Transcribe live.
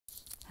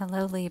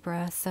Hello,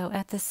 Libra. So,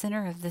 at the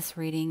center of this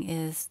reading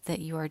is that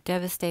you are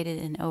devastated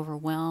and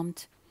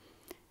overwhelmed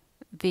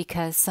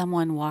because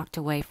someone walked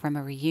away from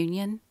a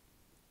reunion.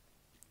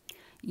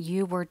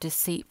 You were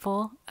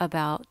deceitful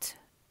about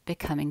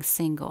becoming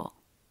single.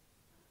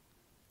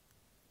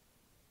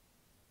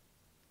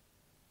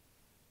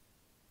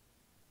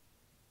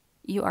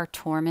 You are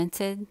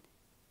tormented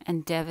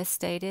and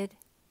devastated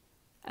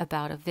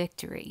about a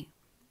victory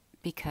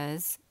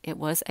because it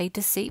was a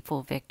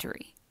deceitful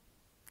victory.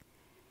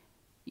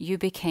 You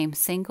became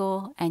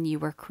single and you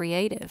were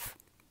creative.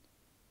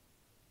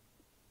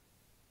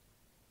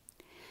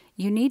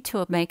 You need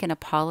to make an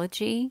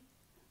apology,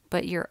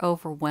 but you're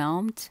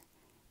overwhelmed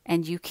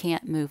and you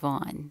can't move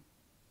on.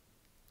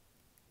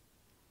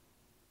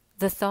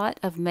 The thought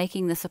of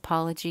making this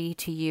apology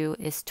to you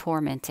is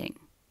tormenting.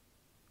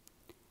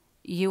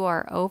 You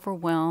are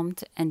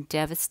overwhelmed and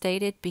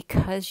devastated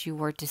because you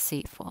were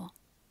deceitful.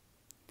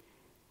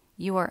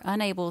 You are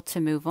unable to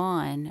move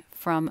on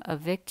from a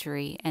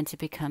victory and to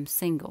become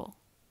single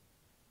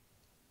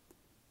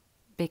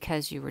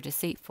because you were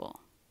deceitful.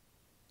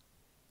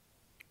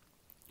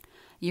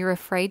 You're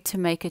afraid to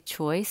make a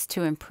choice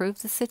to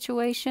improve the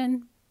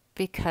situation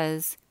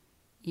because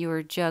you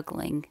are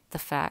juggling the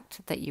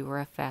fact that you were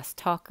a fast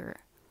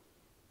talker.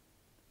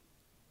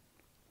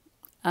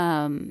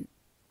 You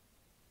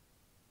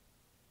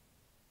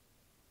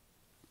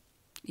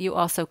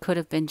also could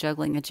have been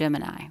juggling a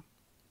Gemini.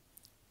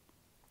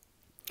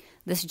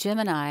 This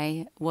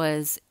Gemini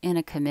was in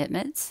a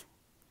commitment,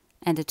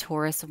 and a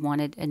Taurus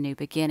wanted a new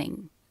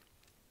beginning.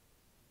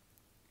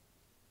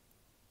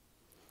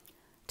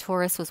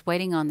 Taurus was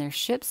waiting on their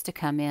ships to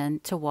come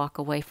in to walk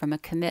away from a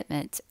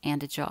commitment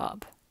and a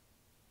job.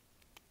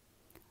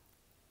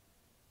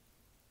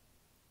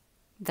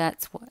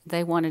 That's what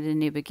they wanted, a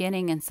new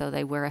beginning, and so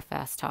they were a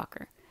fast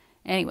talker.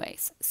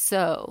 Anyways,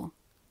 so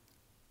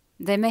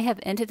they may have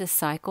ended a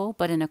cycle,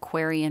 but an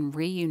Aquarian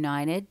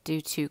reunited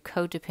due to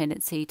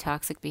codependency,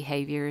 toxic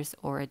behaviors,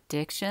 or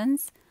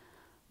addictions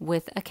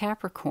with a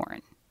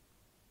Capricorn.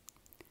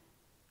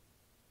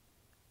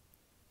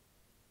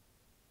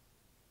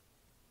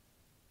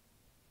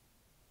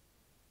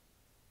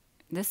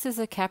 This is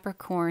a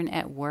Capricorn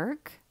at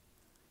work.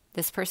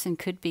 This person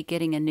could be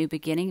getting a new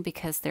beginning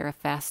because they're a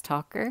fast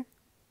talker.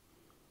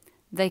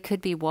 They could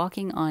be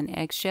walking on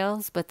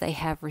eggshells, but they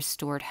have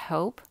restored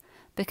hope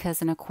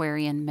because an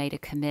Aquarian made a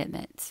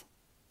commitment.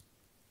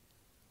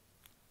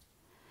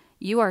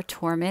 You are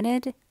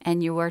tormented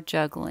and you are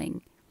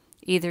juggling.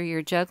 Either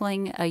you're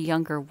juggling a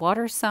younger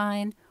water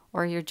sign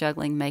or you're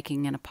juggling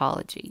making an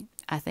apology.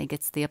 I think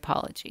it's the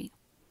apology.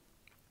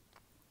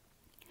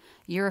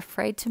 You're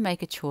afraid to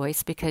make a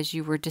choice because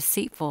you were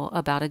deceitful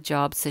about a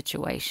job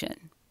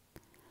situation.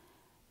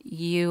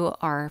 You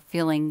are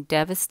feeling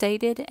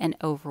devastated and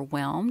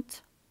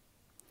overwhelmed.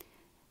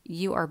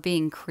 You are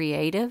being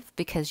creative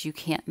because you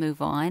can't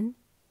move on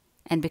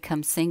and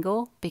become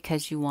single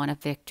because you want a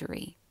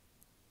victory.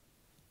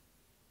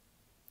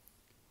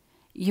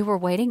 You were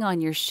waiting on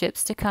your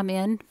ships to come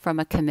in from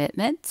a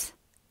commitment,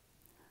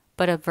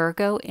 but a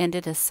Virgo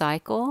ended a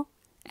cycle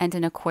and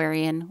an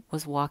Aquarian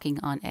was walking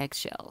on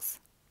eggshells.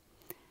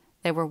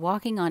 They were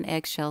walking on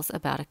eggshells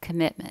about a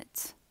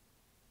commitment.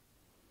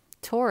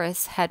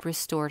 Taurus had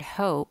restored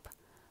hope,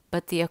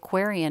 but the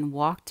Aquarian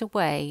walked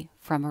away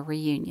from a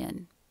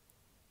reunion.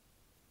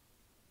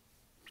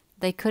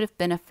 They could have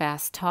been a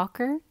fast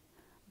talker,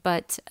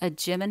 but a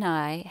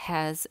Gemini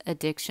has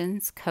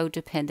addictions,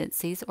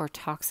 codependencies, or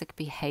toxic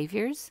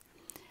behaviors,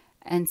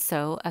 and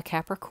so a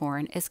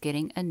Capricorn is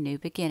getting a new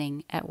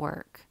beginning at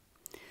work.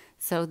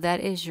 So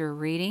that is your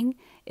reading.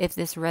 If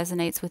this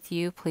resonates with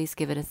you, please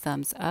give it a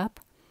thumbs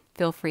up.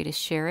 Feel free to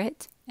share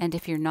it, and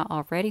if you're not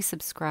already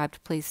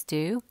subscribed, please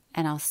do,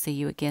 and I'll see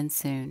you again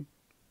soon.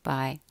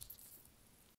 Bye.